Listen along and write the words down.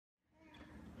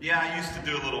Yeah, I used to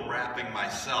do a little rapping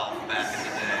myself back in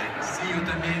the day. Sí, yo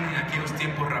también en aquellos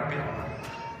tiempos rapeaba.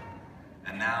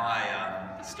 And now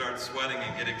I start sweating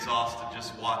and get exhausted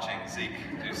just watching Zeke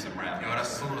do some Y rapping. ahora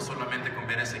sudo solamente con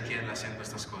ver a Ezequiel haciendo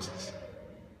estas cosas.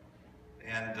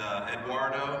 And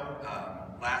Eduardo,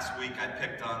 last week I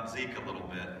picked on Zeke a little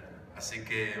bit. Así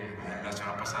que la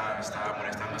semana pasada estaba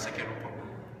molestando a Ezequiel un poco.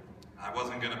 I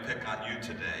wasn't going to pick on you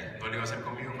today, No lo iba a hacer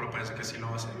conmigo, pero parece que sí lo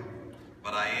va a hacer.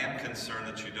 but I am concerned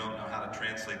that you don't know how to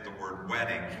translate the word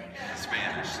wedding into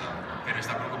Spanish, so Pero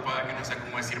está preocupada que no sé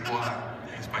cómo decir boda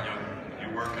en español. you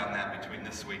work on that between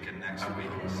this week and next week.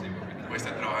 We'll see what we Voy a do.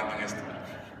 estar trabajando en esto.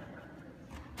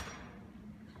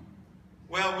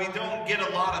 Well, we don't get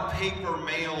a lot of paper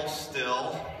mail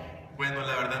still, Bueno,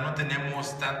 la verdad no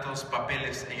tenemos tantos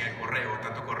papeles en el correo,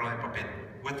 tanto correo de papel.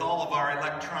 with all of our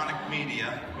electronic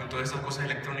media, Con todas esas cosas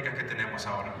electrónicas que tenemos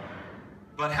ahora.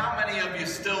 but how many of you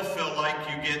still feel like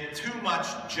you get too much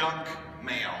junk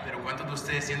mail? Pero ¿cuántos de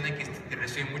ustedes sienten que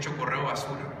reciben mucho correo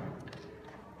basura?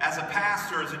 As a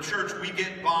pastor, as a church, we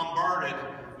get bombarded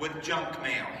with junk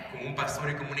mail. Como un pastor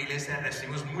y como una iglesia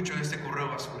recibimos mucho de este correo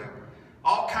basura.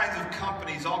 All kinds of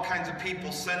companies, all kinds of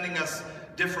people sending us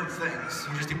different things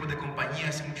Muchos tipos de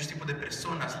compañías y muchos tipos de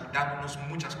personas dándonos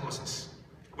muchas cosas.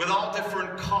 with all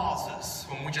different causes.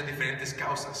 Con muchas diferentes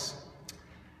causas.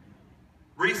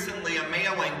 Recently, a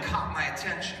mailing caught my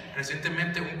attention.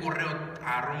 Recientemente un correo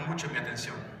agarró mucho mi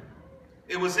atención.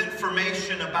 It was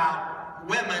information about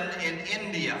women in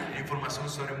India. Información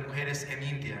sobre mujeres en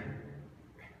India.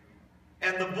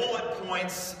 And the bullet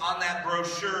points on that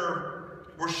brochure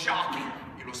were shocking.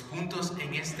 Y los puntos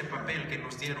en este papel que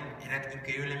nos dieron eran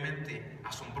increíblemente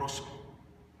asombrosos.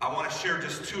 I want to share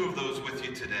just two of those with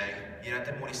you today. Y era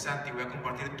atemorizante y voy a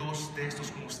compartir dos de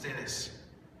estos con ustedes.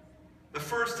 The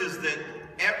first is that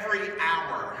every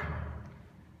hour,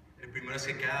 El primero es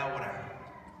que cada hora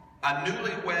a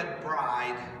newlywed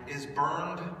bride is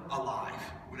burned alive.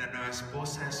 una nueva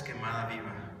esposa es quemada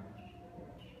viva.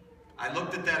 I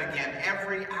looked at that again.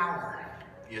 Every hour.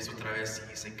 Y eso otra vez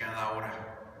dice cada hora.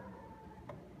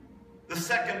 The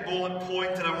second bullet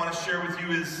point that I want to share with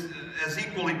you is as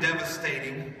equally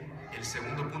devastating. El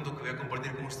segundo punto que voy a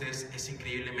compartir con ustedes es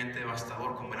increíblemente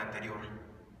devastador como el anterior.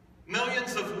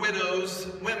 Millions of widows,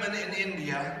 women in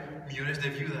India, Millones de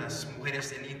viudas,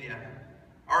 mujeres en India,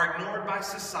 are ignored by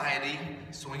society,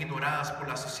 son ignoradas por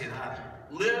la sociedad.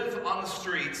 live on the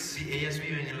streets, Si ellas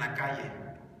viven en la calle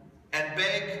and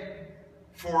beg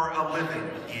for a living.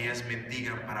 y ellas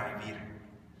mendigan para vivir.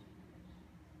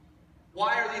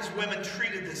 Why are these women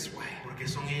treated this way? ¿Por qué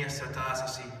son ellas tratadas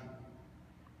así?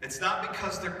 It's not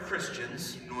because they're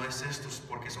Christians. Y no es esto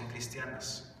porque son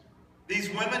cristianas. These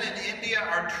women in India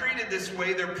are treated this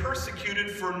way. They're persecuted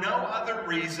for no other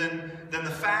reason than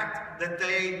the fact that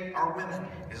they are women.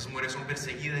 Esas mujeres son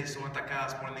perseguidas y son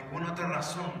atacadas por ninguna otra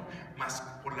razón más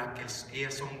por la que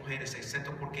ellas son mujeres,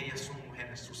 excepto porque ellas son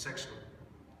mujeres, su sexo.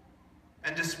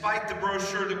 And despite the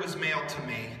brochure that was mailed to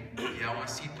me, Y aún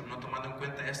así, no tomando en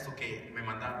cuenta esto que me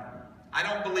mandaron, I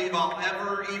don't believe I'll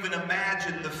ever even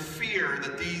imagine the fear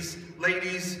that these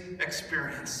ladies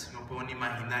experience. no puedo ni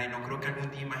imaginar y no creo que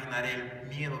algún día imaginaré el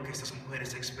miedo que estas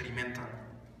mujeres experimentan.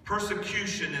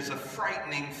 Persecution is a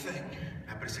frightening thing.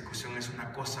 La persecución es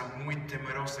una cosa muy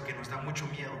temerosa que nos da mucho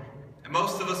miedo. And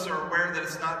most of us are aware that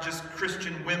it's not just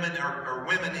Christian women or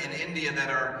women in India that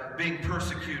are being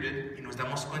persecuted, Y nos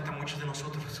damos cuenta muchos de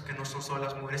nosotros que no son solo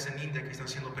las mujeres en India que están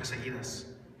siendo perseguidas.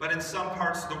 but in some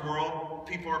parts of the world,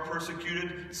 people are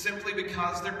persecuted simply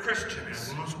because they're En Christians.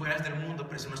 algunos lugares del mundo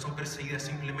personas son perseguidas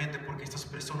simplemente porque estas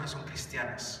personas son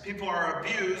cristianas. People are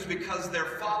abused because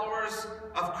they're followers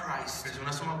of Christ.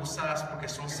 Personas son abusadas porque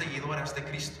son seguidoras de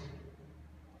Cristo.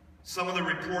 Some of the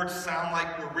reports sound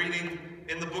like we're reading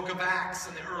in the book of Acts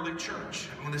in the early church.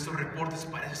 Algunos de estos reportes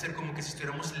parece ser como que si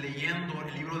estuviéramos leyendo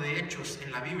el libro de Hechos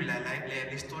en la Biblia,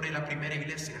 la historia de la primera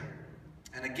iglesia.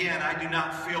 And again, I do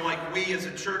not feel like we as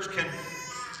a church can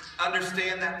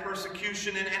understand that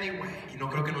persecution in any way. Y no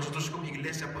creo que nosotros como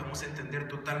iglesia podemos entender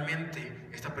totalmente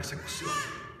esta persecución.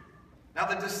 Now,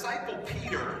 the disciple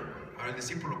Peter, Ahora el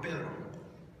discípulo Pedro,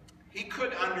 he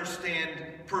could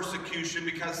understand persecution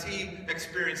because he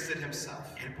experienced it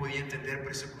himself. él podía entender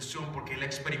persecución porque él la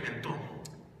experimentó.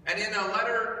 And in a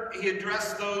letter, he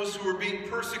addressed those who were being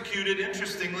persecuted,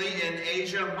 interestingly, in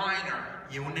Asia Minor.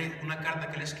 Y una carta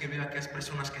que él escribió a aquellas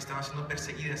personas que estaban siendo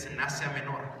perseguidas en Asia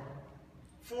Menor.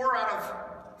 4 out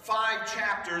of 5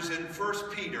 chapters in 1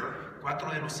 Peter 4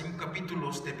 de los 5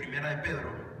 capítulos de Primera de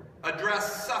Pedro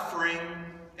address suffering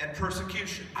and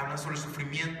persecution. hablan sobre el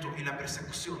sufrimiento y la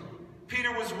persecución.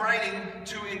 Peter was writing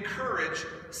to encourage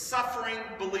suffering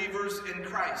believers in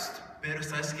Christ. Pedro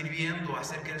está escribiendo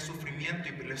acerca del sufrimiento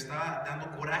y le está dando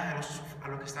coraje a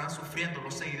los que estaban sufriendo,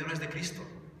 los seguidores de Cristo.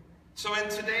 So in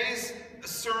today's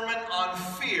sermon on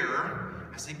fear,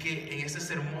 Así que en este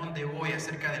sermón de hoy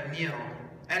acerca del miedo,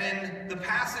 and in the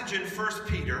passage in 1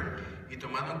 Peter, y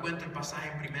tomando en cuenta el pasaje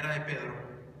en Primera de Pedro,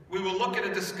 we will look at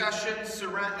a discussion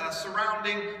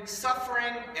surrounding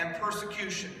suffering and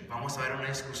persecution. vamos a ver una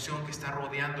discusión que está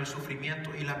rodeando el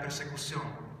sufrimiento y la persecución.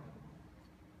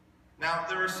 Now,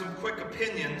 there are some quick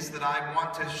opinions that I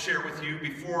want to share with you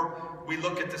before we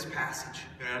look at this passage.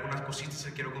 Pero hay algunas cositas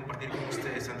que quiero compartir con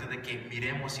ustedes antes de que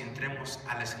miremos y entremos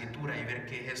a la escritura y ver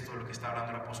qué es esto de lo que está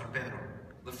hablando el apóstol Pedro.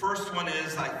 The first one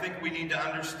is, I think we need to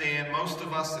understand, most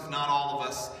of us, if not all of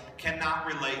us, cannot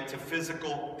relate to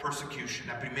physical persecution.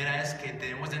 La primera es que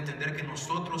tenemos de entender que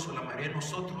nosotros, o la mayoría de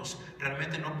nosotros,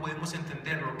 realmente no podemos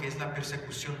entender lo que es la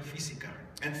persecución física.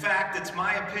 In fact, it's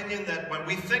my opinion that when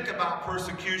we think about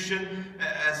persecution,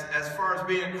 as far as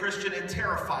being a Christian, it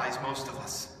terrifies most of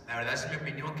us. La verdad es mi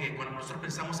opinión que cuando nosotros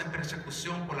pensamos en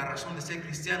persecución por la razón de ser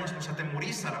cristianos, nos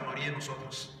atemoriza a la mayoría de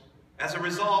nosotros. As a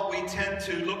result, we tend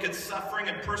to look at suffering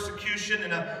and persecution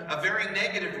in a very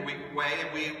negative way,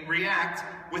 and we react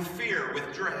with fear, with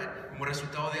dread. Como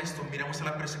resultado de esto, miramos a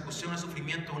la persecución y el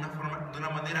sufrimiento de una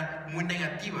manera muy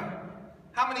negativa.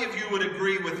 How many of you would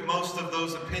agree with most of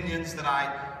those opinions that I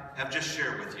have just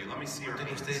shared with you? Let me see your ¿Cuántos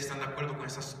de hands. ustedes están de acuerdo con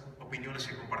estas opiniones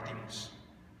que compartimos?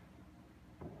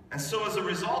 And so as a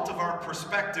result of our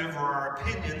perspective or our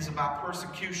opinions about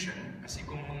persecution, Así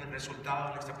como un resultado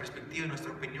de nuestra perspectiva y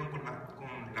nuestra opinión con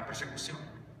la persecución.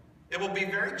 it will be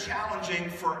very challenging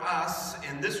for us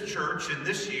in this church, in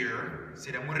this year,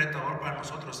 Será muy retador para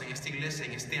nosotros en esta iglesia,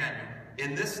 en este año,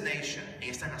 in this nation, en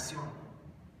esta nación,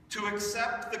 to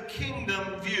accept the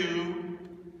kingdom view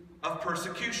of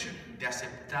persecution. de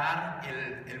aceptar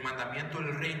el mandamiento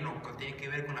del reino que tiene que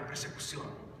ver con la persecución.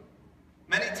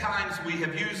 Many times we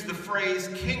have used the phrase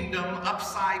kingdom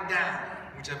upside down.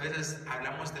 Muchas veces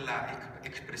hablamos de la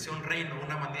expresión reino de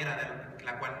una manera de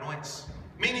la cual no es.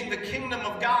 Meaning the kingdom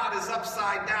of God is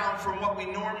upside down from what we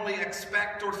normally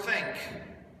expect or think.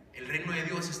 El reino de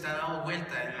Dios está dado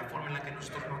vuelta en la forma en la que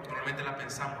nosotros normalmente la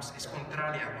pensamos. Es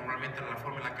contraria normalmente a la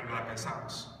forma en la que la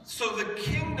pensamos. So the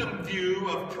kingdom view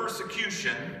of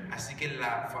persecution Así que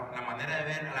la manera de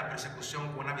ver a la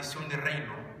persecución con una visión de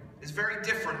reino is very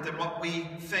different than what we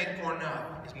think or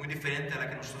know. es muy diferente a la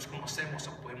que nosotros conocemos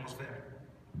o podemos ver.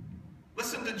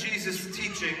 Listen to Jesus'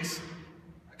 teachings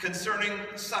concerning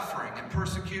suffering and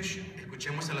persecution.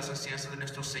 Escuchemos a las enseñanzas de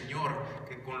nuestro Señor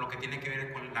que con lo que tiene que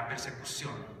ver con la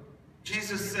persecución.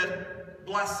 Jesus said,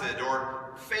 blessed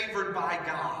or favored by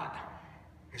God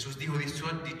Jesús dijo,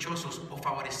 dichosos o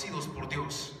favorecidos por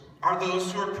Dios are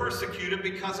those who are persecuted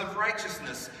because of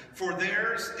righteousness, for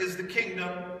theirs is the kingdom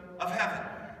of heaven.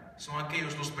 son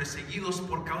aquellos los perseguidos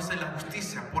por causa de la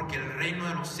justicia, porque el reino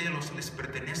de los cielos les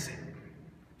pertenece.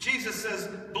 Jesus says,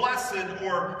 blessed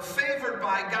or favored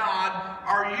by God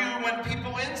are you when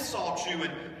people insult you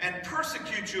and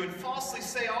persecute you and falsely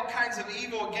say all kinds of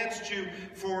evil against you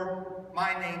for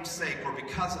my name's sake or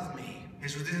because of me.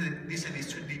 Jesús dice,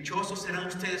 dichosos serán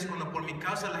ustedes cuando por mi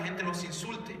causa la gente los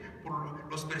insulte,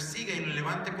 los persiga y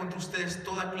levante contra ustedes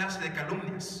toda clase de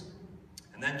calumnias.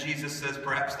 And then Jesus says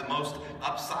perhaps the most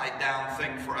upside down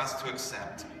thing for us to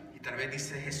accept. Y tal vez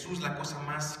dice Jesús la cosa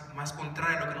más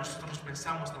contraria a lo que nosotros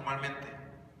pensamos normalmente.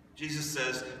 Jesus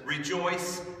says,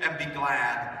 rejoice and be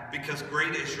glad because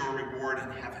great is your reward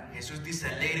in heaven. Jesús dice,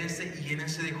 alégrense y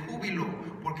llénense de júbilo,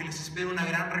 porque les espera una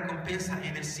gran recompensa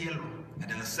en el cielo. And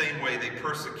in the same way they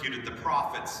persecuted the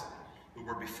prophets who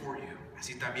were before you.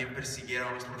 Así también persiguieron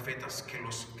a los profetas que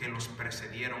los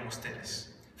precedieron ustedes.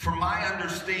 From my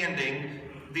understanding,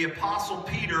 the Apostle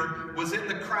Peter was in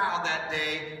the crowd that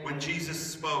day when Jesus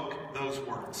spoke those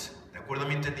words. De acuerdo a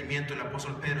mi entendimiento, el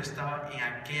apóstol Pedro estaba en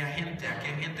aquella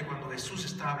gente cuando Jesús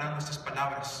estaba hablando estas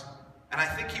palabras. And I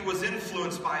think he was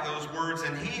influenced by those words,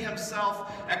 and he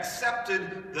himself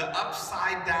accepted the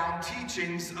upside-down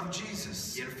teachings of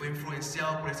Jesus. Y él fue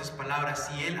influenciado por estas palabras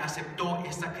y él aceptó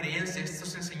esta creencia,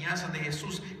 estas enseñanzas de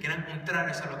Jesús que eran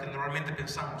contrarias a lo que normalmente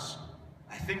pensamos.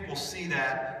 I think we'll see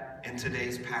that in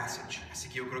today's passage. Así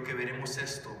que yo creo que veremos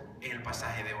esto en el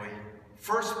pasaje de hoy.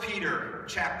 1 Peter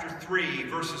chapter 3,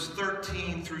 verses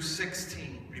 13 through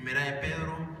 16. Primera de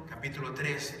Pedro, capítulo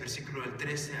 3, versículo del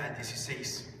 13 al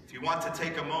 16. If you want to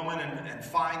take a moment and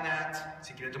find that,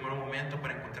 Si quiere tomar un momento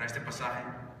para encontrar este pasaje,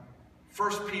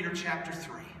 1 Peter chapter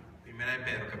 3, Primera de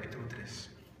Pedro, capítulo 3,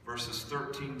 verses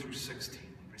 13 through 16.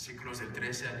 versículos del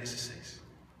 13 al 16.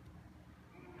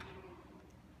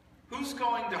 Who's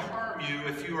going to harm you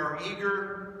if you are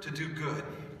eager to do good?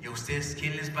 ¿Y a ustedes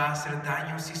quién les va a hacer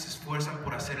daño si se esfuerzan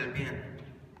por hacer el bien?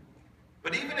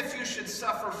 But even if you should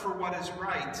suffer for what is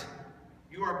right,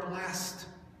 you are blessed.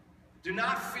 Do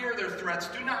not fear their threats.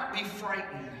 Do not be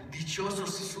frightened. Dichosos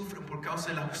si sufren por causa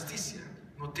de la justicia.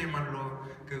 No teman lo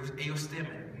que ellos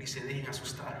temen, ni se dejen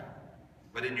asustar.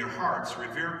 But in your hearts,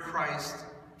 revere Christ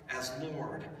as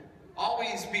Lord.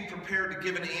 Always be prepared to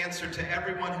give an answer to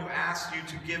everyone who asks you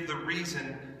to give the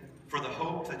reason for the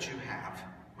hope that you have.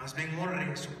 Más bien honren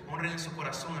en su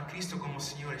corazón a Cristo como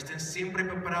Señor. Estén siempre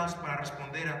preparados para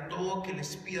responder a todo que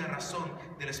les pida razón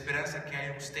de la esperanza que hay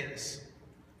en ustedes.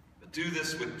 But do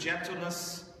this with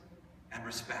gentleness and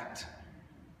respect.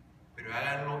 Pero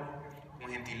háganlo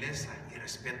con gentileza y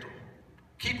respeto.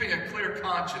 Keeping a clear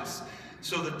conscience,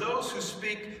 so that those who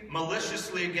speak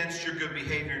maliciously against your good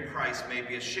behavior in Christ may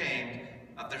be ashamed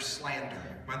of their slander.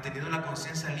 Manteniendo la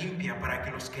conciencia limpia para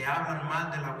que los que hablan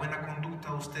mal de la buena conducta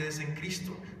de ustedes en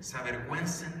Cristo se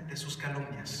avergüencen de sus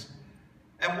calumnias.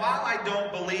 And while I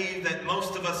don't believe that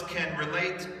most of us can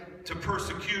relate to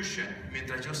persecution,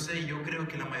 Mientras yo sé, yo creo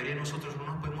que la mayoría de nosotros no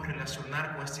nos podemos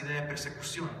relacionar con esta idea de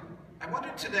persecución. I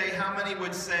wonder today how many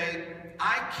would say,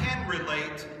 I can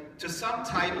relate to some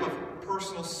type of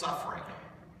personal suffering.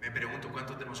 Me pregunto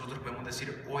cuántos de nosotros podemos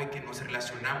decir hoy que nos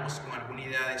relacionamos con alguna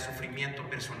idea de sufrimiento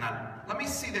personal. Let me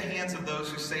see the hands of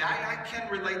those who say, I can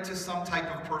relate to some type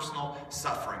of personal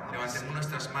suffering. Levantemos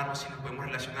nuestras manos y nos podemos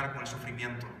relacionar con el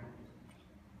sufrimiento.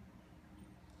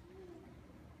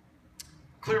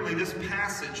 Clearly, this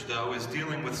passage, though, is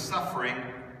dealing with suffering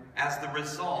as the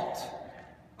result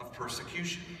of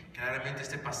persecution. Claramente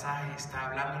este pasaje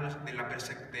está hablando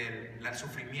del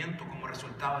sufrimiento como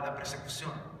resultado de la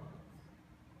persecución.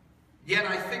 Yet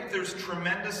I think there's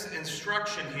tremendous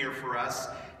instruction here for us,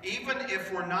 even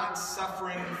if we're not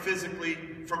suffering physically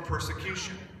from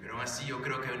persecution. Pero aún así yo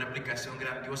creo que hay una aplicación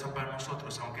grandiosa para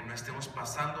nosotros, aunque no estemos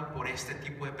pasando por este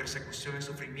tipo de persecución y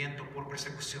sufrimiento por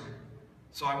persecución.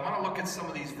 So I want to look at some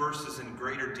of these verses in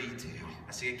greater detail.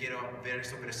 Así que quiero ver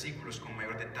estos versículos con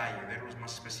mayor detalle, verlos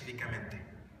más específicamente.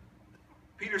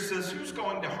 Peter says, who's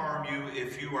going to harm you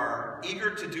if you are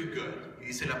eager to do good? Y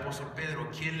dice el apóstol Pedro,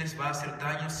 ¿quién les va a hacer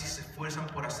daño si se esfuerzan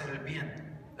por hacer el bien?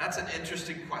 That's an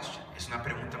interesting question. Es una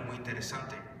pregunta muy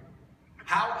interesante.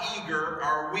 How eager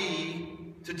are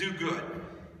we to do good?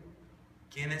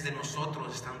 ¿Quiénes de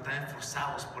nosotros están tan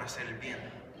esforzados por hacer el bien?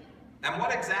 And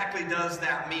what exactly does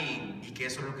that mean? ¿Y qué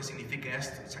eso es lo que significa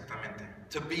esto exactamente?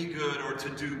 To be good or to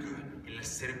do good? El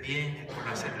hacer bien o el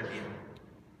hacer el bien.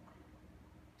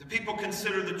 Do people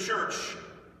consider the church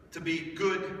to be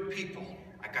good people?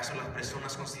 ¿Acaso las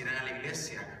personas consideran a la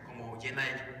iglesia como llena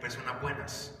de personas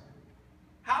buenas?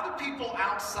 How do people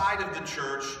outside of the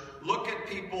church look at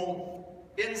people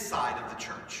inside of the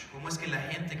church? ¿Cómo es que la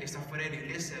gente que está fuera de la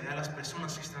iglesia ve a las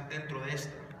personas que están dentro de esta?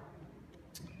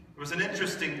 There was an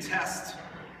interesting test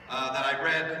that I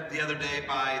read the other day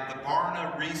by the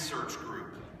Barna Research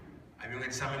Group. Había un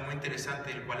examen muy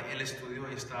interesante el cual él estudió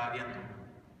y estaba viendo.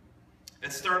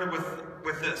 It started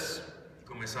with this.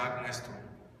 Comenzaba con esto.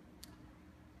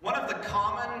 One of the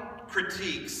common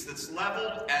critiques that's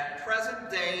leveled at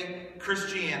present-day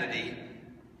Christianity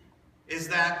is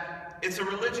that it's a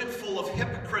religion full of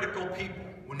hypocritical people.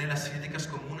 Una de las críticas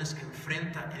comunes que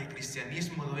enfrenta el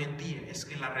cristianismo de hoy en día es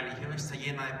que la religión está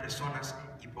llena de personas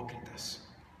hipócritas.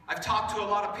 I've talked to a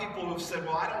lot of people who have said,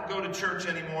 well, I don't go to church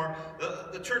anymore.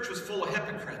 The church was full of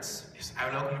hypocrites. He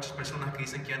hablado con muchas personas que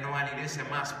dicen que ya no van a la iglesia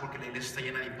más porque la iglesia está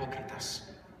llena de hipócritas.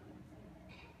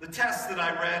 The test that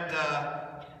I read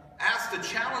asked a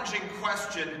challenging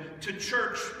question to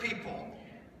church people.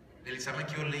 El examen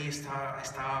que yo leí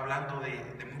estaba hablando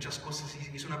de muchas cosas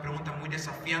y hizo una pregunta muy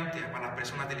desafiante para las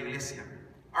personas de la iglesia.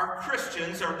 Are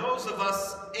Christians, are those of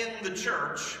us in the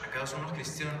church, ¿Acaso son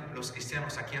los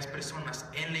cristianos, aquellas personas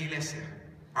en la iglesia?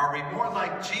 are we more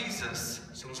like Jesus,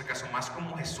 ¿Somos acaso más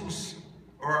como Jesús?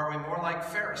 or are we more like ¿O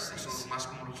somos Pharisees, más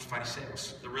como los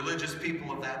fariseos, the religious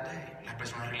people of that day? las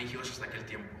personas religiosas de aquel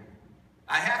tiempo?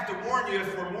 I have to warn you,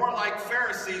 if we're more like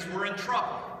Pharisees, we're in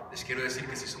trouble. Les quiero decir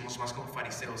que si somos más como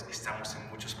fariseos, estamos en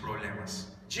muchos problemas.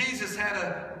 Jesus had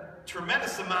a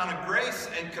tremendous amount of grace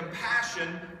and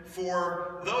compassion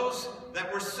for those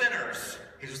that were sinners.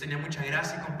 Jesús tenía mucha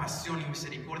gracia y compasión y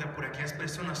misericordia por aquellas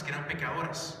personas que eran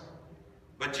pecadoras.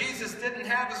 But Jesus didn't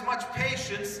have as much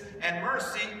patience and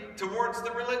mercy towards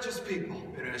the religious people.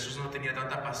 Pero Jesús no tenía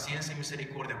tanta paciencia y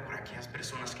misericordia por aquellas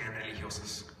personas que eran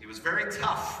religiosas. He was very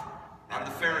tough on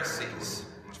the Pharisees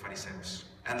Los fariseos.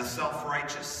 and the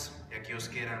self-righteous. Y aquellos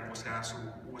que buscaban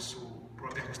su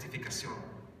propia justificación.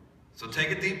 So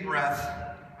take a deep breath.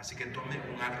 Así que tome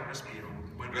un alto respiro,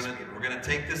 un buen We're respiro. going to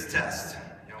take this test.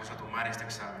 Y vamos a tomar este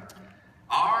examen.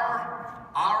 Are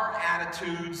our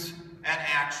attitudes and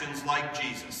actions like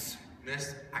Jesus?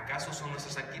 ¿Acaso son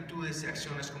nuestras actitudes y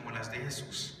acciones como las de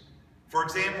Jesús? For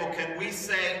example, can we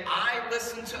say, I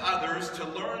listen to others to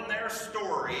learn their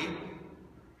story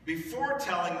before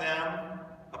telling them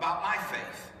about my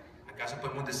faith? ¿Acaso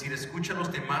podemos decir, escucha a los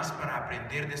demás para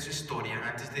aprender de su historia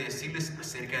antes de decirles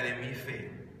acerca de mi fe?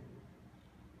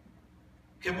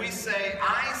 Can we say,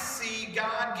 I see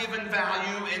God-given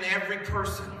value in every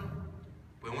person?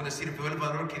 Podemos decir, veo el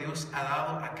valor que Dios ha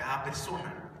dado a cada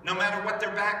persona, No matter what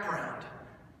their background,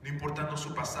 no importando su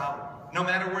pasado no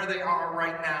matter where they are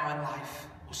right now in life.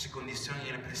 o su condición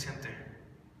en el presente.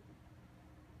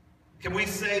 Can we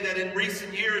say that in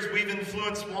recent years we've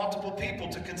influenced multiple people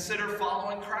to consider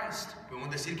following Christ?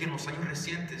 Podemos decir que en los años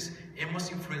recientes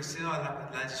hemos influenciado a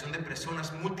la decisión de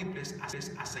personas múltiples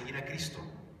a seguir a Cristo.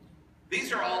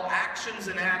 These are all actions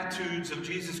and attitudes of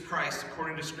Jesus Christ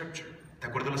according to Scripture. De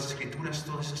acuerdo a las Escrituras,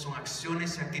 todas esas son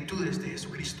acciones y actitudes de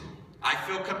Jesucristo. I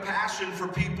feel compassion for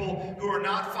people who are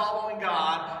not following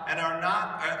God and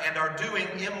are doing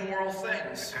immoral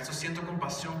things. ¿Acaso siento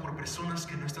compasión por personas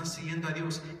que no están siguiendo a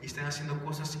Dios y están haciendo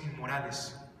cosas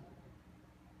inmorales?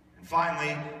 And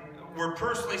finally, we're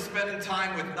personally spending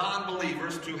time with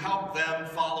non-believers to help them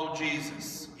follow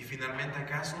Jesus. Y finalmente,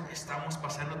 ¿acaso estamos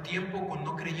pasando tiempo con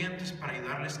no creyentes para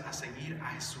ayudarles a seguir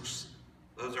a Jesús?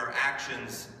 Those are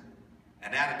actions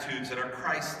and attitudes that are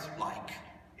Christ-like.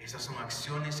 Esas son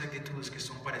acciones y actitudes que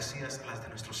son parecidas a las de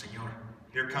nuestro Señor.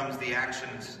 Here comes the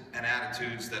actions and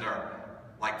attitudes that are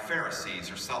like Pharisees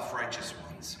or self-righteous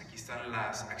ones. Aquí están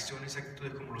las acciones y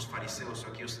actitudes como los fariseos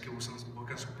o aquellos que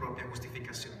buscan su propia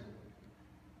justificación.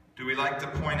 Do we like to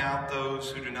point out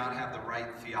those who do not have the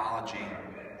right theology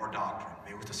or doctrine?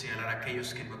 Me gusta señalar a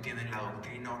aquellos que no tienen la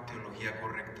doctrina o teología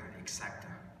correcta, exacta.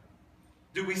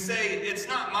 Do we say, it's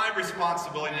not my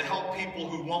responsibility to help people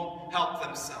who won't help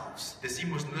themselves?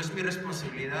 Decimos, no es mi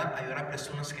responsabilidad ayudar a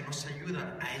personas que no se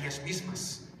ayudan a ellas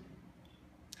mismas.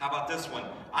 How about this one?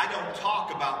 I don't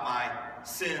talk about my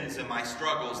sins and my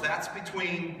struggles. That's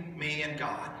between me and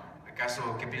God.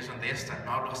 ¿Acaso qué piensan de esta?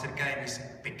 No hablo acerca de mis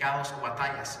pecados o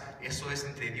batallas. Eso es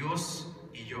entre Dios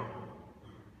y yo.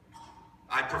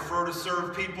 I prefer to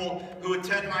serve people who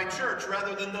attend my church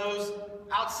rather than those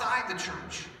outside the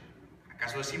church.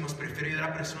 ¿Acaso decimos, prefiero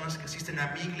ayudar a personas que asisten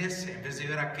a mi iglesia en vez de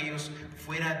ayudar a aquellos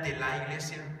fuera de la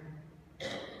iglesia?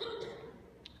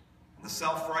 The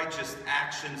self-righteous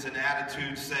actions and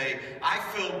attitudes say, I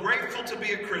feel grateful to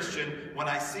be a Christian when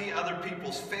I see other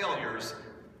people's failures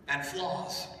and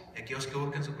flaws. Aquellos que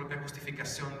buscan su propia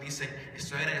justificación dicen,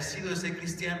 estoy agradecido de ser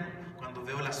cristiano cuando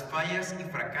veo las fallas y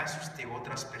fracasos de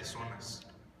otras personas.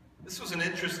 This was an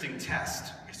interesting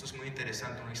test. Esto es muy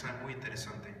interesante, un examen muy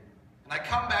interesante. And I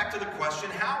come back to the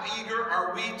question, how eager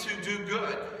are we to do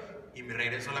good? Y me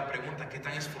regreso a la pregunta, ¿qué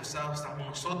tan esforzados estamos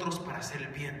nosotros para hacer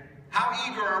el bien? How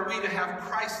eager are we to have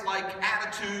Christ-like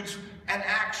attitudes and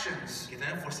actions? ¿Qué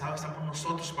tan esforzados estamos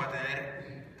nosotros para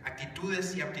tener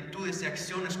actitudes y aptitudes y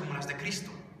acciones como las de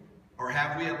Cristo? Or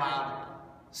have we allowed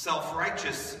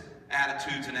self-righteous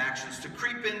attitudes and actions to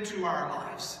creep into our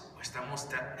lives? ¿O estamos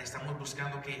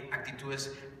buscando que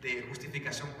actitudes de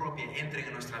justificación propia entren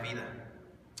en nuestra vida?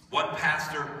 One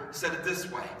pastor said it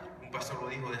this way. Un pastor lo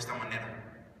dijo de esta manera.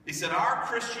 He said, our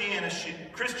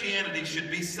Christianity should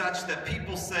be such that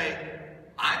people say,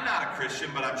 I'm not a Christian,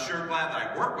 but I'm sure glad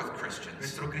that I work with Christians.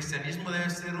 Nuestro cristianismo debe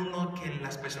ser uno que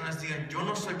las personas digan, yo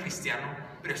no soy cristiano,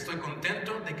 pero estoy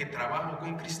contento de que trabajo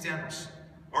con cristianos.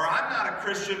 Or I'm not a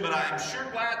Christian, but I'm sure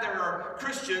glad there are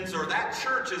Christians or that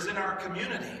church is in our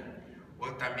community. O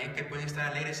también que pueden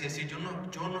estar alegres y decir,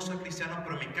 yo no soy cristiano,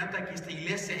 pero me encanta que esta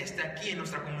iglesia esté aquí en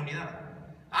nuestra comunidad.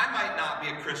 I might not be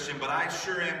a Christian, but I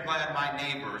sure am glad my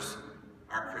neighbors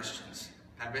are Christians.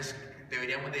 Tal vez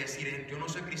deberíamos de decir, yo no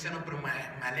soy cristiano, pero me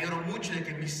alegro mucho de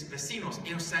que mis vecinos,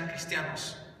 ellos sean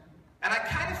cristianos. And I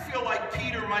kind of feel like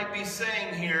Peter might be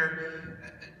saying here,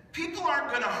 people aren't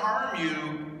going to harm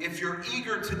you if you're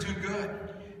eager to do good.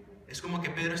 Es como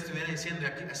que Pedro estuviera diciendo,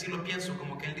 y así lo pienso,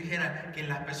 como que él dijera que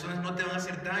las personas no te van a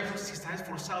hacer daño si estás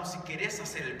esforzado, si quieres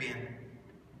hacer el bien.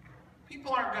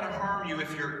 People aren't going to harm you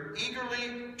if you're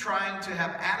eagerly trying to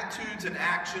have attitudes and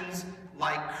actions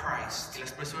like Christ. Y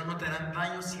las personas no te harán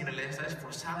daño si en realidad estás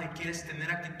esforzado y quieres tener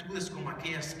actitudes como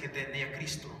aquellas que tenía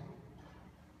Cristo.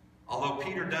 Although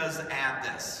Peter does add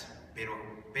this. Pero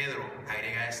Pedro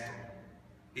agrega esto.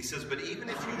 He says, but even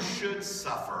if you should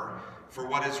suffer for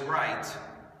what is right,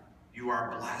 you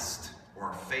are blessed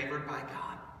or favored by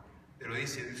God. Pero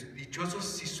dice, dichosos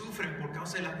si sufren por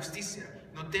causa de la justicia.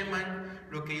 No no teman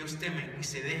lo que ellos temen, ni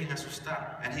se dejen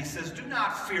asustar. And he says, do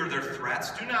not fear their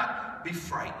threats. Do not be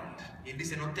frightened. Y él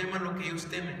dice, no teman lo que ellos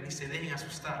temen, ni se dejen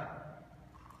asustar.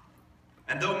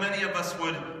 And though many of us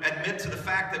would admit to the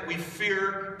fact that we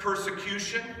fear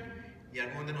persecution, Y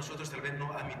algunos de nosotros tal vez no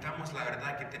admitamos la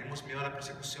verdad que tenemos miedo a la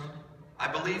persecución, I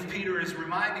believe Peter is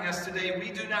reminding us today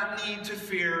we do not need to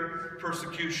fear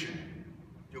persecution.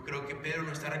 yo creo que Pedro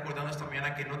nos está recordando esta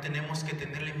mañana que no tenemos que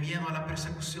tenerle miedo a la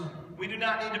persecución. We do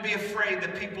not need to be afraid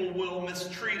that people will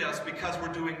mistreat us because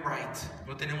we're doing right,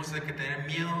 No tenemos que tener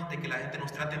miedo de que la gente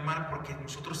nos trate mal porque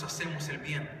nosotros hacemos el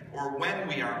bien, or when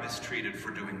we are mistreated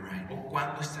for doing right. o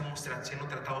cuando estemos siendo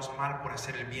tratados mal por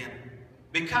hacer el bien.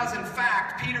 Because in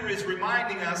fact, Peter is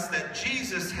reminding us that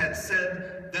Jesus had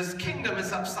said, this kingdom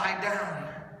is upside down.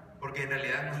 Porque en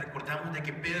realidad nos recordamos de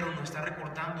que Pedro nos está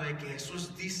recordando de que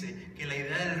Jesús dice que la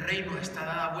idea del reino está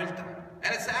dada vuelta.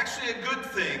 And it's actually a good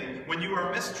thing when you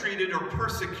are mistreated or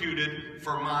persecuted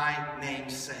for my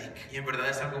name's sake. Y en verdad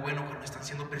es algo bueno cuando están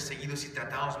siendo perseguidos y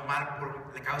tratados mal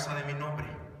por la causa de mi nombre.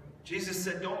 Jesus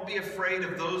said, don't be afraid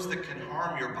of those that can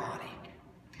harm your body.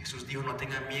 Jesús dijo, no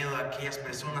tengan miedo a aquellas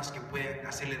personas que pueden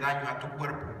hacerle daño a tu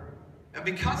cuerpo. And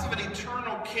because of an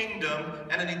eternal kingdom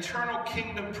and an eternal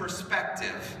kingdom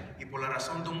perspective, Y por la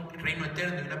razón de un reino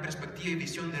eterno y una perspectiva y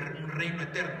visión de un reino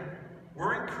eterno,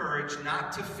 we're encouraged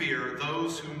not to fear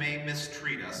those who may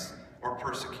mistreat us or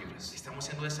persecute us. estamos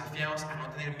siendo desafiados a no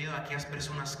tener miedo a aquellas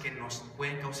personas que nos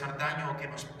pueden causar daño o que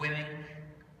nos pueden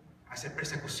hacer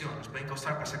persecución, nos pueden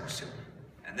causar persecución.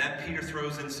 And then Peter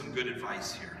throws in some good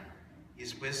advice here. Y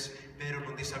después Pedro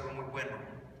nos dice algo muy bueno.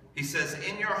 He says,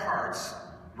 in your hearts,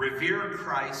 revere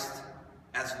Christ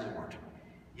as Lord.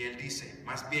 Y él dice,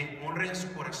 más bien honren en su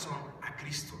corazón a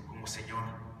Cristo como Señor,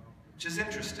 Which is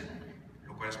interesting.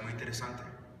 lo cual es muy interesante.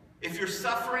 If you're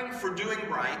suffering for doing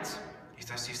right,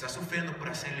 Si estás sufriendo por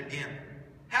hacer el bien,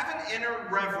 have an inner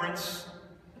reverence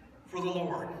for the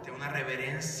Lord. ten una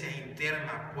reverencia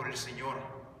interna por el Señor.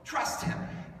 Trust Him.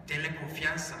 Tenle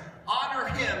confianza. Honor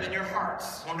Him in your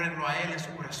hearts. Honrenlo a Él en su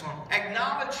corazón.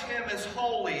 Acknowledge Him as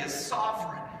holy, as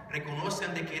sovereign.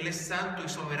 Reconocen de que Él es santo y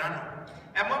soberano.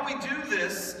 And when we do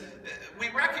this, we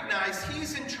recognize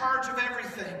He's in charge of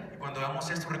everything. Y cuando hagamos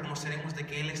esto, reconoceremos de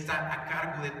que Él está a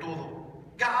cargo de todo.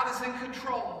 God is in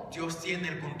control. Dios tiene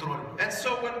el control. And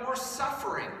so when we're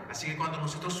suffering Así que cuando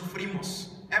nosotros sufrimos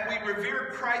and we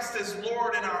revere Christ as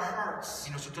Lord in our hearts,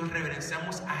 y nosotros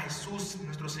reverenciamos a Jesús,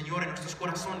 nuestro Señor, en nuestros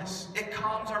corazones, it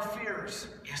calms our fears.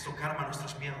 esto calma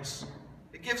nuestros miedos.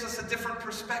 It gives us a different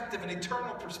perspective, an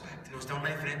eternal perspective. Nos da una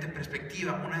diferente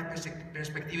perspectiva, una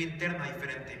perspectiva interna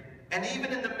diferente. And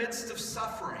even in the midst of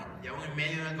suffering, Y aún en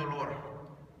medio del dolor,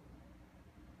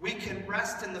 we can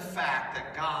rest in the fact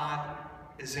that God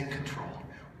is in control.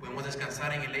 podemos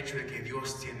descansar en el hecho de que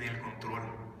Dios tiene el control.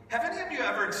 Have any of you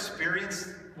ever experienced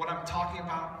what I'm talking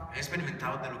about? ¿Han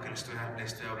experimentado de lo que le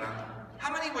estoy hablando?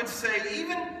 How many would say,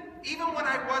 even when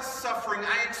I was suffering,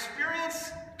 I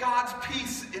experienced God's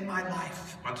peace in my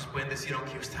life? ¿Cuántos pueden decir,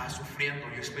 aunque yo estaba sufriendo,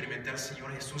 yo experimenté al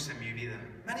Señor Jesús en mi vida?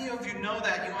 Many of you know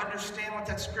that. You understand what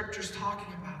that scripture is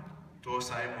talking about. Todos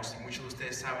sabemos, y muchos de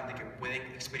ustedes saben, de que pueden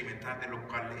experimentar de lo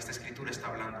cual esta escritura está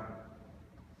hablando.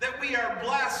 That we are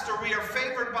blessed or we are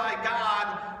favored by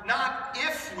God, not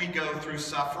if we go through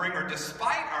suffering or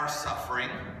despite our suffering,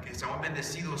 Que estamos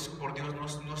bendecidos por Dios,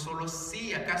 no solo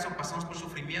si acaso pasamos por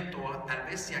sufrimiento, o tal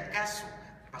vez si acaso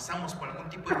pasamos por algún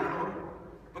tipo de dolor,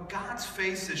 but God's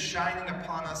face is shining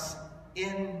upon us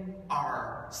in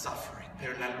our suffering.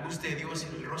 pero la luz de Dios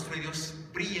y el rostro de Dios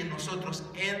brilla en nosotros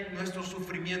en nuestro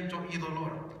sufrimiento y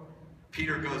dolor.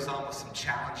 Peter goes on with some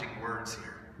challenging words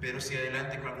here. Pero sigue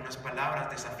adelante con algunas palabras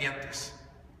desafiantes.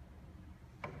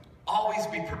 Always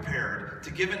be prepared to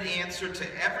give an answer to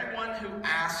everyone who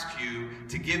asks you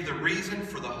to give the reason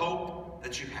for the hope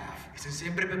that you have. Estén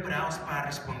siempre preparados para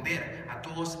responder a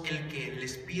todos el que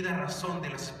les pida razón de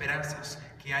las esperanzas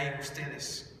que hay en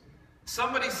ustedes.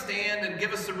 Somebody stand and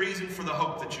give us the reason for the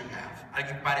hope that you have.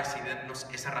 Alguien párese y denos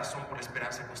esa razón por la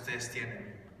esperanza que ustedes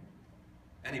tienen.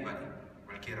 Anybody?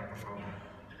 Cualquiera, por favor.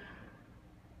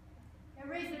 The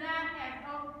reason I have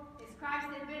hope is Christ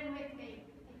has been with me.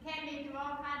 He carried me through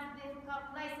all kinds of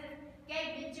difficult places,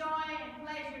 gave me joy and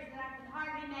pleasures that I can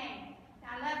hardly name.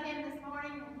 I love Him this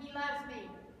morning, and He loves me.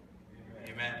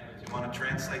 Amen. Do you want to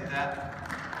translate that?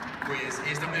 Pues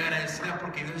está muy agradecida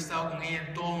porque Dios ha estado con ella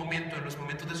en todo momento, en los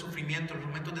momentos de sufrimiento, en los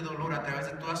momentos de dolor, a través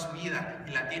de toda su vida,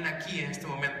 y la tiene aquí en este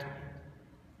momento.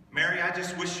 Mary, I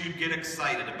just wish you'd get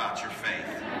excited about your faith.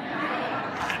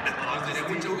 Nos daría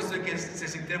mucho gusto que se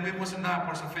sintiera muy emocionada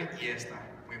por su fe, y está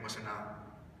muy emocionada.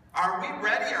 Are we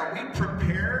ready? Are we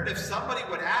prepared if somebody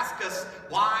would ask us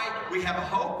why we have a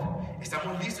hope?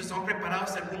 Estamos listos, estamos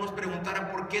preparados. Algunos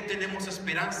preguntarán por qué tenemos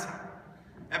esperanza.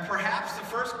 And perhaps the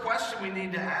first question we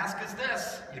need to ask is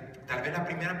this. Y tal vez la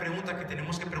primera pregunta que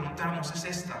tenemos que preguntarnos es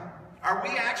esta. Are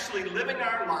we actually living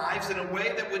our lives in a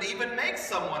way that would even make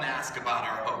someone ask about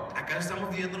our hope? Acá estamos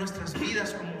viviendo nuestras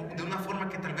vidas como de una forma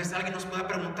que tal vez alguien nos pueda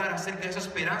preguntar acerca de esa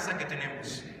esperanza que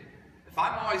tenemos. If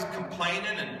I'm always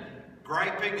complaining and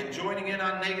griping and joining in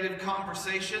on negative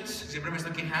conversations, Siempre me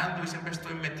estoy quejando y siempre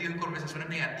estoy metido en conversaciones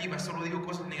negativas, solo digo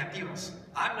cosas negativas.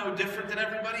 I'm no different than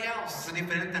everybody No else. soy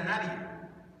diferente a nadie.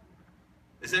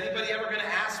 Is anybody ever going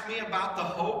to ask me about the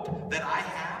hope that I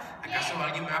have? ¿Acaso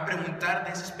alguien me va a preguntar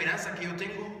de esa esperanza que yo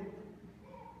tengo?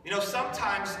 You know,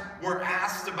 sometimes we're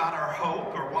asked about our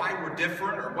hope or why we're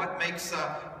different or what makes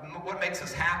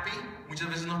us happy. Muchas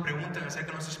veces nos preguntan acerca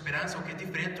de nuestra esperanza o qué es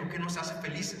diferente o qué nos hace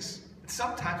felices.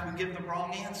 Sometimes we give the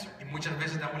wrong answer. Y muchas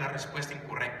veces damos la respuesta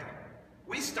incorrecta.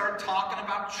 We start talking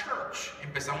about church.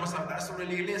 Empezamos a hablar sobre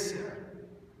la iglesia.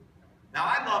 Now,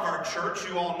 I love our church.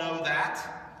 You all know that.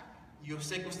 Yo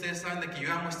sé que ustedes saben de que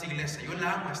yo amo esta iglesia. Yo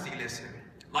la amo esta iglesia.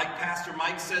 Like Pastor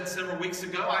Mike said several weeks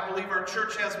ago, I believe our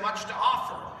church has much to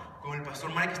offer. Como el pastor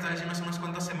Mike estaba diciendo hace unas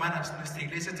cuantas semanas, nuestra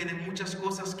iglesia tiene muchas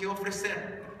cosas que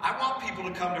ofrecer. I want people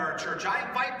to come to our church. I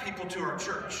invite people to our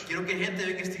church. Quiero que gente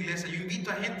venga a esta iglesia. Yo invito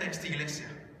a gente a esta iglesia.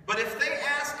 But if they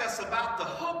ask us about the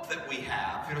hope that we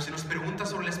have, Pero si nos preguntan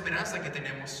sobre la esperanza que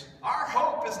tenemos, our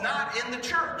hope is not in the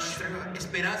church. nuestra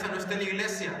esperanza no está en la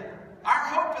iglesia. Our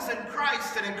hope is in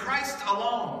Christ and in Christ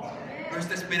alone.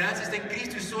 Nuestra esperanza está en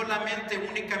Cristo y solamente,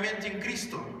 únicamente en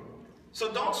Cristo.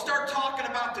 So don't start talking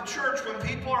about the church when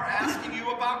people are asking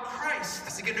you about Christ.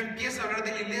 Así que no empieza a hablar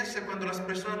de la iglesia cuando las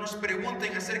personas nos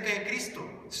pregunten acerca de Cristo.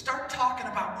 Start talking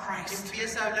about Christ.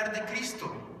 Empieza a hablar de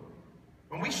Cristo.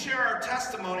 When we share our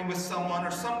testimony with someone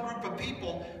or some group of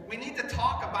people, we need to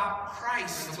talk about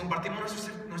Christ. Cuando compartimos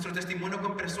nuestro testimonio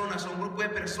con personas o un grupo de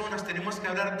personas, tenemos que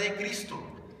hablar de Cristo.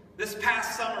 This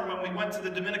past summer when we went to the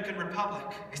Dominican Republic,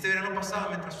 Este verano pasado,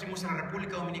 mientras fuimos a la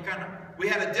República Dominicana, we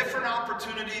had a different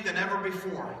opportunity than ever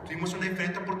before. tuvimos una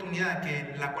diferente oportunidad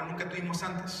que la cual nunca tuvimos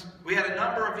antes. We had a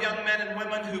number of young men and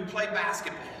women who play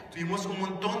basketball. Tuvimos un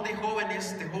montón de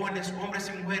jóvenes, hombres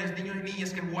y mujeres, niños y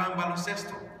niñas que jugaban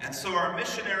baloncesto. And so our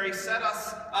missionary set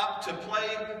us up to play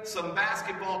some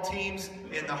basketball teams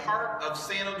in the heart of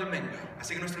Santo Domingo. Así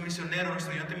que nuestro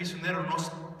ayudante misionero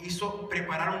nos hizo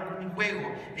preparar un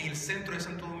juego en el centro de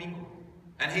Santo Domingo.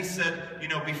 And he said, you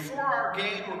know, before our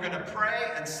game, we're going to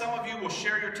pray, and some of you will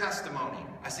share your testimony.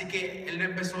 Así que él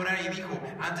empezó a orar y dijo,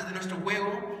 antes de nuestro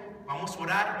juego, vamos a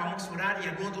orar y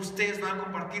algunos de ustedes van a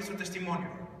compartir su testimonio.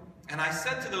 And I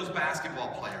said to those basketball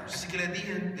players, Así que les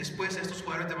dije después a estos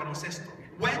jugadores de baloncesto,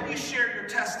 when you share your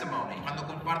testimony, cuando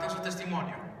compartan su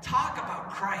testimonio, talk about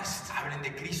Christ. hablen de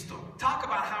Cristo, Talk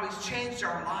about how he's changed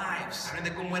our lives hablen de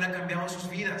cómo Él ha cambiado sus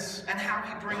vidas and how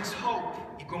he brings hope.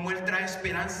 y cómo Él trae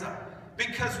esperanza.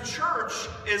 Because church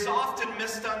is often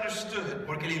misunderstood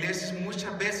Porque la iglesia es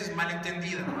muchas veces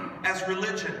malentendida as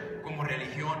religion, como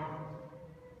religión,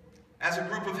 as a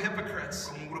group of hypocrites.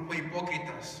 como un grupo de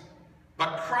hipócritas.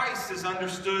 But Christ is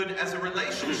understood as a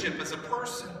relationship, as a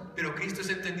person. Pero Cristo es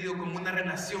entendido como una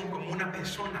relación, como una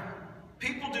persona.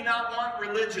 People do not want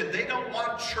religion. They don't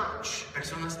want church.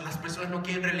 Las personas no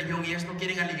quieren religión y ellas no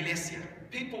quieren a la iglesia.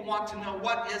 People want to know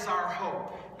what is our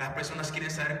hope Las personas quieren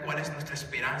saber cuál es nuestra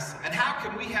esperanza. and how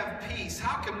can we have peace?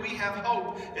 How can we have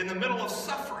hope in the middle of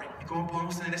suffering? Y cómo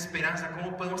podemos tener esperanza,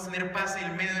 cómo podemos tener paz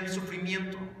en el medio del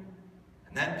sufrimiento.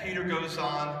 And then Peter goes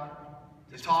on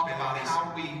to talk about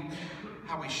how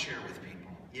we share with people.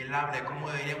 Y él habla de cómo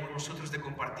deberíamos nosotros de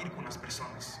compartir con las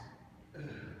personas.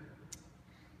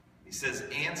 He says,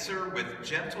 answer with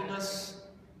gentleness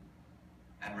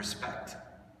and respect.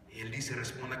 Y él dice,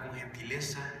 responda con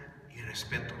gentileza y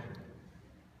respeto.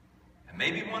 And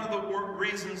maybe one of the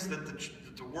reasons that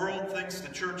the world thinks the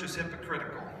church is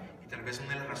hypocritical Y tal vez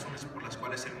una de las razones por las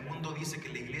cuales el mundo dice que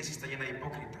la iglesia está llena de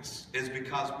hipócritas is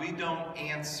because we don't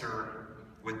answer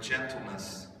with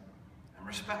gentleness and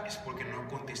respect. es porque no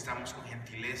contestamos con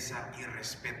gentileza y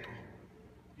respeto.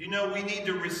 You know, we need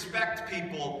to respect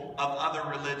people of other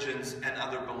religions and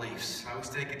other beliefs. ¿Sabe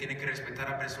usted que tiene que respetar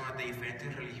a personas de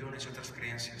diferentes religiones y otras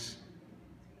creencias?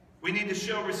 We need to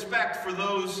show respect for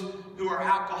those who are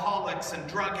alcoholics and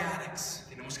drug addicts.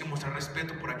 Tenemos que mostrar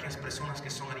respeto por aquellas personas que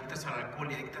son adictas al alcohol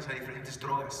y adictas a diferentes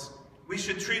drogas. We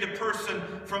should treat a person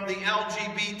from the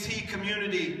LGBT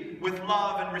community with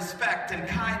love and respect and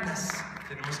kindness.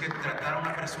 Tenemos que tratar a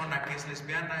una persona que es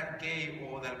lesbiana, gay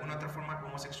o de alguna otra forma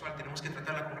homosexual, tenemos que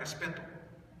tratarla con respeto.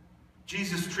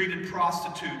 Jesus treated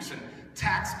prostitutes and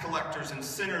tax collectors and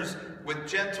sinners with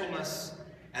gentleness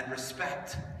and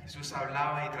respect. Jesús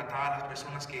hablaba y trataba a las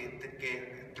personas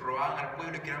que robaban al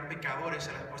pueblo y que eran pecadores,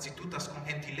 a las prostitutas, con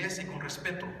gentileza y con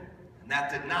respeto. And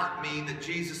that did not mean that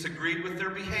Jesus agreed with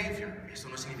their behavior. Esto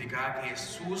no significaba que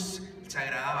Jesús se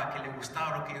agradaba, que le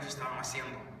gustaba lo que ellos estaban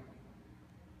haciendo.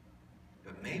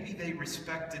 But maybe they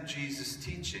respected Jesus'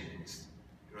 teachings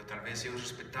Pero tal vez ellos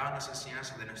respetaban las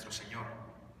enseñanzas de nuestro Señor,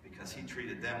 because he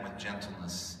treated them with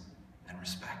gentleness and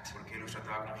respect. porque Él los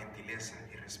trataba con gentileza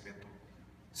y respeto.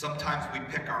 Sometimes we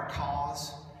pick our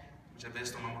cause Muchas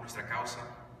veces tomamos nuestra causa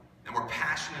and we're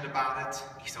passionate about it,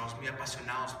 y estamos muy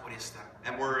apasionados por esta.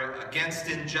 and we're against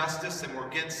injustice and we're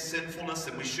against sinfulness,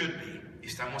 and we should be. Y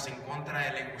estamos en contra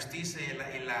de la injusticia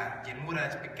y la llenura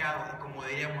del pecado, y como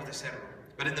deberíamos de serlo.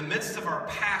 But in the midst of our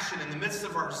passion, in the midst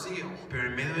of our zeal, Pero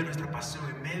en medio de nuestra pasión,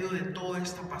 en medio de toda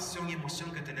esta pasión y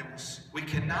emoción que tenemos, we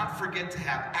cannot forget to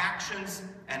have actions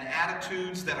and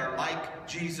attitudes that are like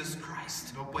Jesus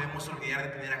Christ. no podemos olvidar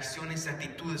de tener acciones y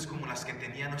actitudes como las que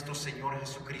tenía nuestro Señor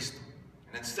Jesucristo.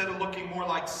 And instead of looking more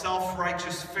like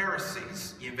self-righteous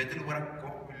Pharisees, Y en vez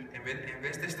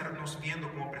de estarnos viendo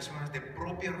como personas de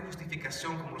propia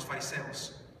justificación como los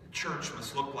fariseos, the church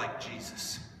must look like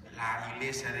Jesus. la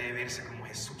iglesia debe verse como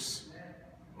Jesús.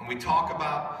 When we talk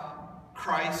about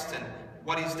Christ and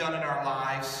what he's done in our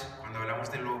lives, Cuando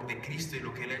hablamos de Cristo y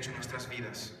lo que Él ha hecho en nuestras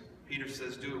vidas, Peter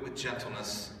says, do it with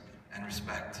gentleness and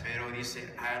respect. Pedro dice,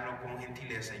 háganlo con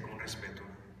gentileza y con respeto.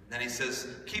 Then he says,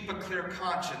 keep a clear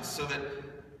conscience so that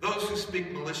those who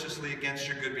speak maliciously against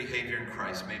your good behavior in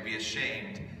Christ may be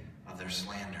ashamed of their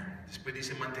slander. Después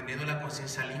dice, manteniendo la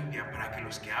conciencia limpia para que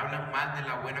los que hablan mal de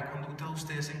la buena conducta de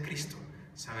ustedes en Cristo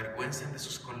se avergüencen de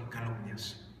sus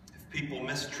calumnias. If people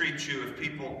mistreat you, if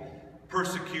people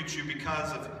persecute you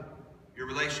because of your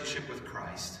relationship with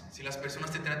Christ, Si las personas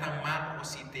te tratan mal o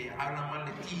si te hablan mal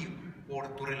de ti por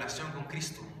tu relación con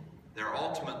Cristo, they're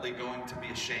ultimately going to be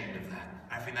ashamed of that.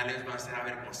 al final ellos van a ser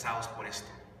avergonzados por esto.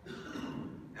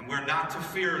 And we're not to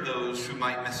fear those who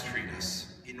might mistreat us,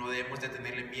 Y no debemos de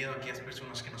tenerle miedo a aquellas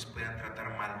personas que nos puedan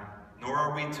tratar mal. nor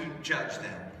are we to judge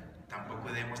them, Tampoco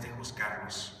debemos de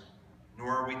juzgarlos. nor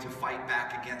are we to fight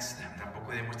back against them.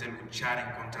 Tampoco debemos de luchar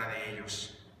en contra de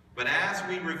ellos. But as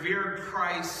we revere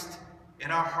Christ in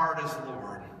our heart as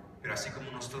Lord, Pero así como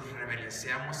nosotros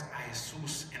reverenciamos a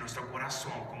Jesús en nuestro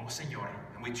corazón como Señor,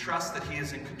 and we trust that he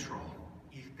is in control,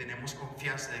 y tenemos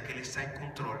confianza de que Él está en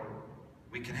control,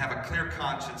 we can have a clear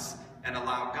conscience and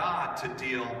allow God to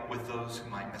deal with those who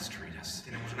might mistreat us.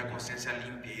 tenemos una conciencia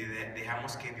limpia y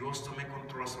dejamos que Dios tome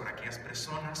control sobre aquellas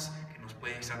personas que nos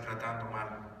pueden estar tratando mal.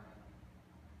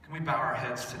 Can we bow our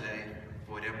heads today?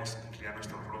 Podremos inclinar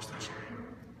nuestros rostros hoy.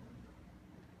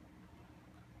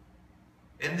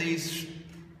 In these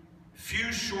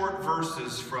few short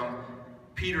verses from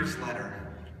Peter's letter,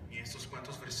 Y estos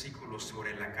cuantos versículos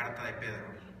sobre la carta de Pedro,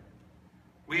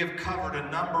 we have covered a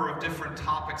number of different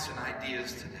topics and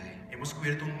ideas today. hemos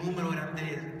cubierto un número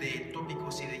grande de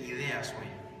tópicos y de ideas hoy.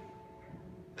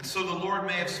 And so the Lord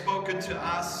may have spoken to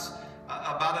us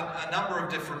about a number of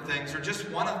different things, or just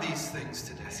one of these things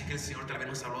today. Así que el Señor tal vez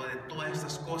nos habló de todas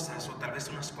estas cosas o tal vez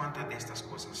unas cuantas de estas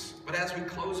cosas. But as we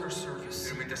close our service,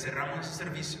 Pero mientras cerramos ese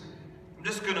servicio, I'm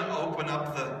just going to open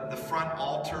up the front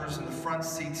altars and the front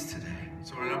seats today.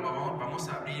 vamos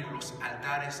a abrir los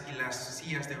altares y las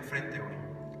sillas de enfrente hoy.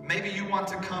 Maybe you want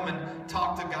to come and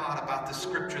talk to God about the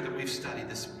scripture that we've studied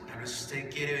this morning. Tal vez usted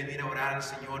quiere venir a orar al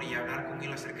Señor y hablar con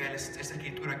Él acerca de esta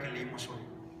escritura que leímos hoy.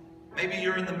 Maybe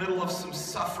you're in the middle of some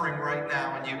suffering right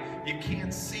now and you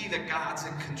can't see that God's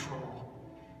in control.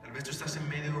 Tal vez tú estás en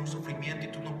medio de un sufrimiento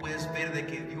y tú no puedes ver de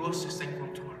que Dios está en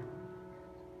control.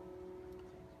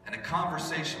 And a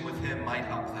conversation with Him might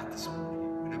help that this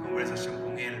morning. Una conversación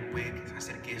con Él puede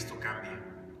hacer que esto cambie.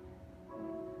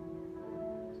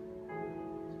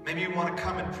 Maybe you want to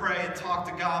come and pray and talk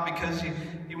to God because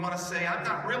you want to say, I'm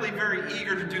not really very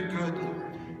eager to do good, Lord.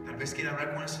 Tal vez quiera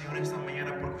hablar con el Señor esta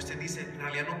mañana porque usted dice, en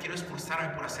realidad no quiero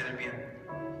esforzarme por hacer el bien.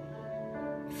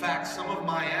 In fact, some of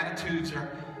my attitudes are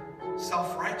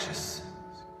self-righteous.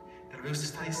 Tal vez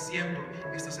usted está diciendo,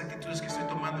 estas actitudes que estoy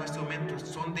tomando en este momento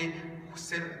son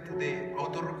de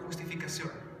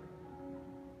autorjustificación.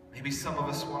 Maybe some of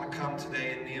us want to come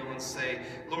today and kneel and say,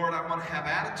 Lord, I want to have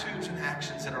attitudes and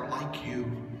actions that are like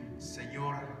you.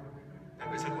 Señor,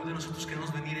 tal vez algunos de nosotros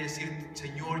queremos venir y decir,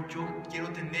 Señor, yo quiero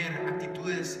tener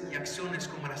actitudes y acciones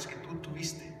como las que tú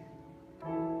tuviste.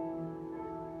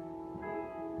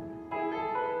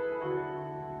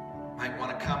 Might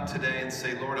want to come today and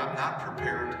say, Lord, I'm not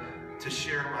prepared to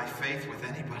share my faith with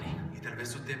anybody. Y tal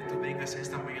vez tú vengas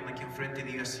esta mañana aquí enfrente y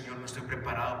digas, Señor, no estoy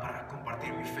preparado para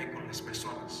compartir mi fe con las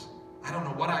personas. I don't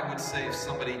know what I would say if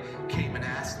somebody came and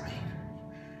asked me.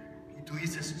 Y tú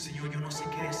dices, Señor, yo no sé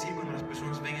qué decir cuando las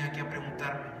personas vengan aquí a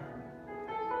preguntarme.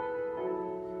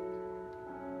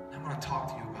 I want to talk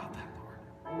to you about that, Lord.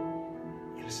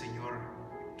 Y el Señor,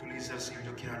 tú le dices al Señor,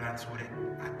 yo quiero hablar sobre,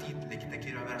 a ti te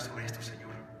quiero hablar sobre esto,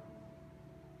 Señor.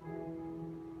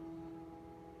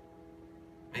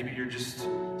 Maybe you're just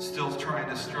still trying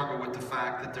to struggle with the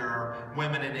fact that there are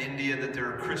women in India, that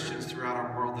there are Christians throughout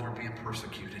our world that are being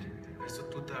persecuted. Esto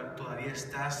tú todavía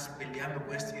estás peleando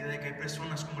con esta idea de que hay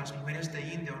personas como las mujeres de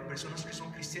India o personas que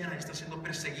son cristianas y están siendo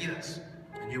perseguidas.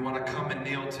 And you want to come and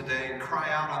kneel today and cry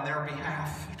out on their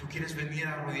behalf. Y tú quieres venir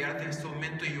a rodearte en este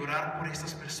momento y llorar por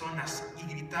estas personas y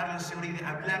gritarle al Señor y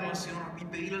hablarle al Señor y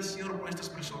pedirle al Señor por estas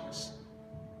personas.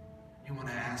 You want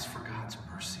to ask for God's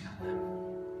mercy on them.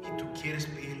 Y tú quieres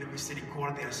pedirle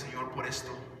misericordia al Señor por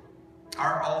esto.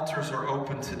 Our altars are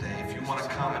open today if you want to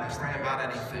come and pray about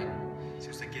anything. Si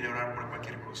usted quiere orar por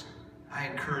cualquier cosa, I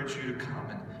encourage you to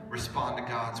come and respond to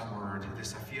God's word te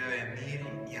desafío a venir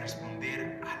y a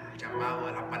responder al llamado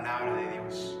de la palabra de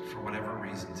Dios for whatever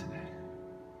reason today.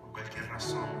 por cualquier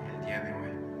razón.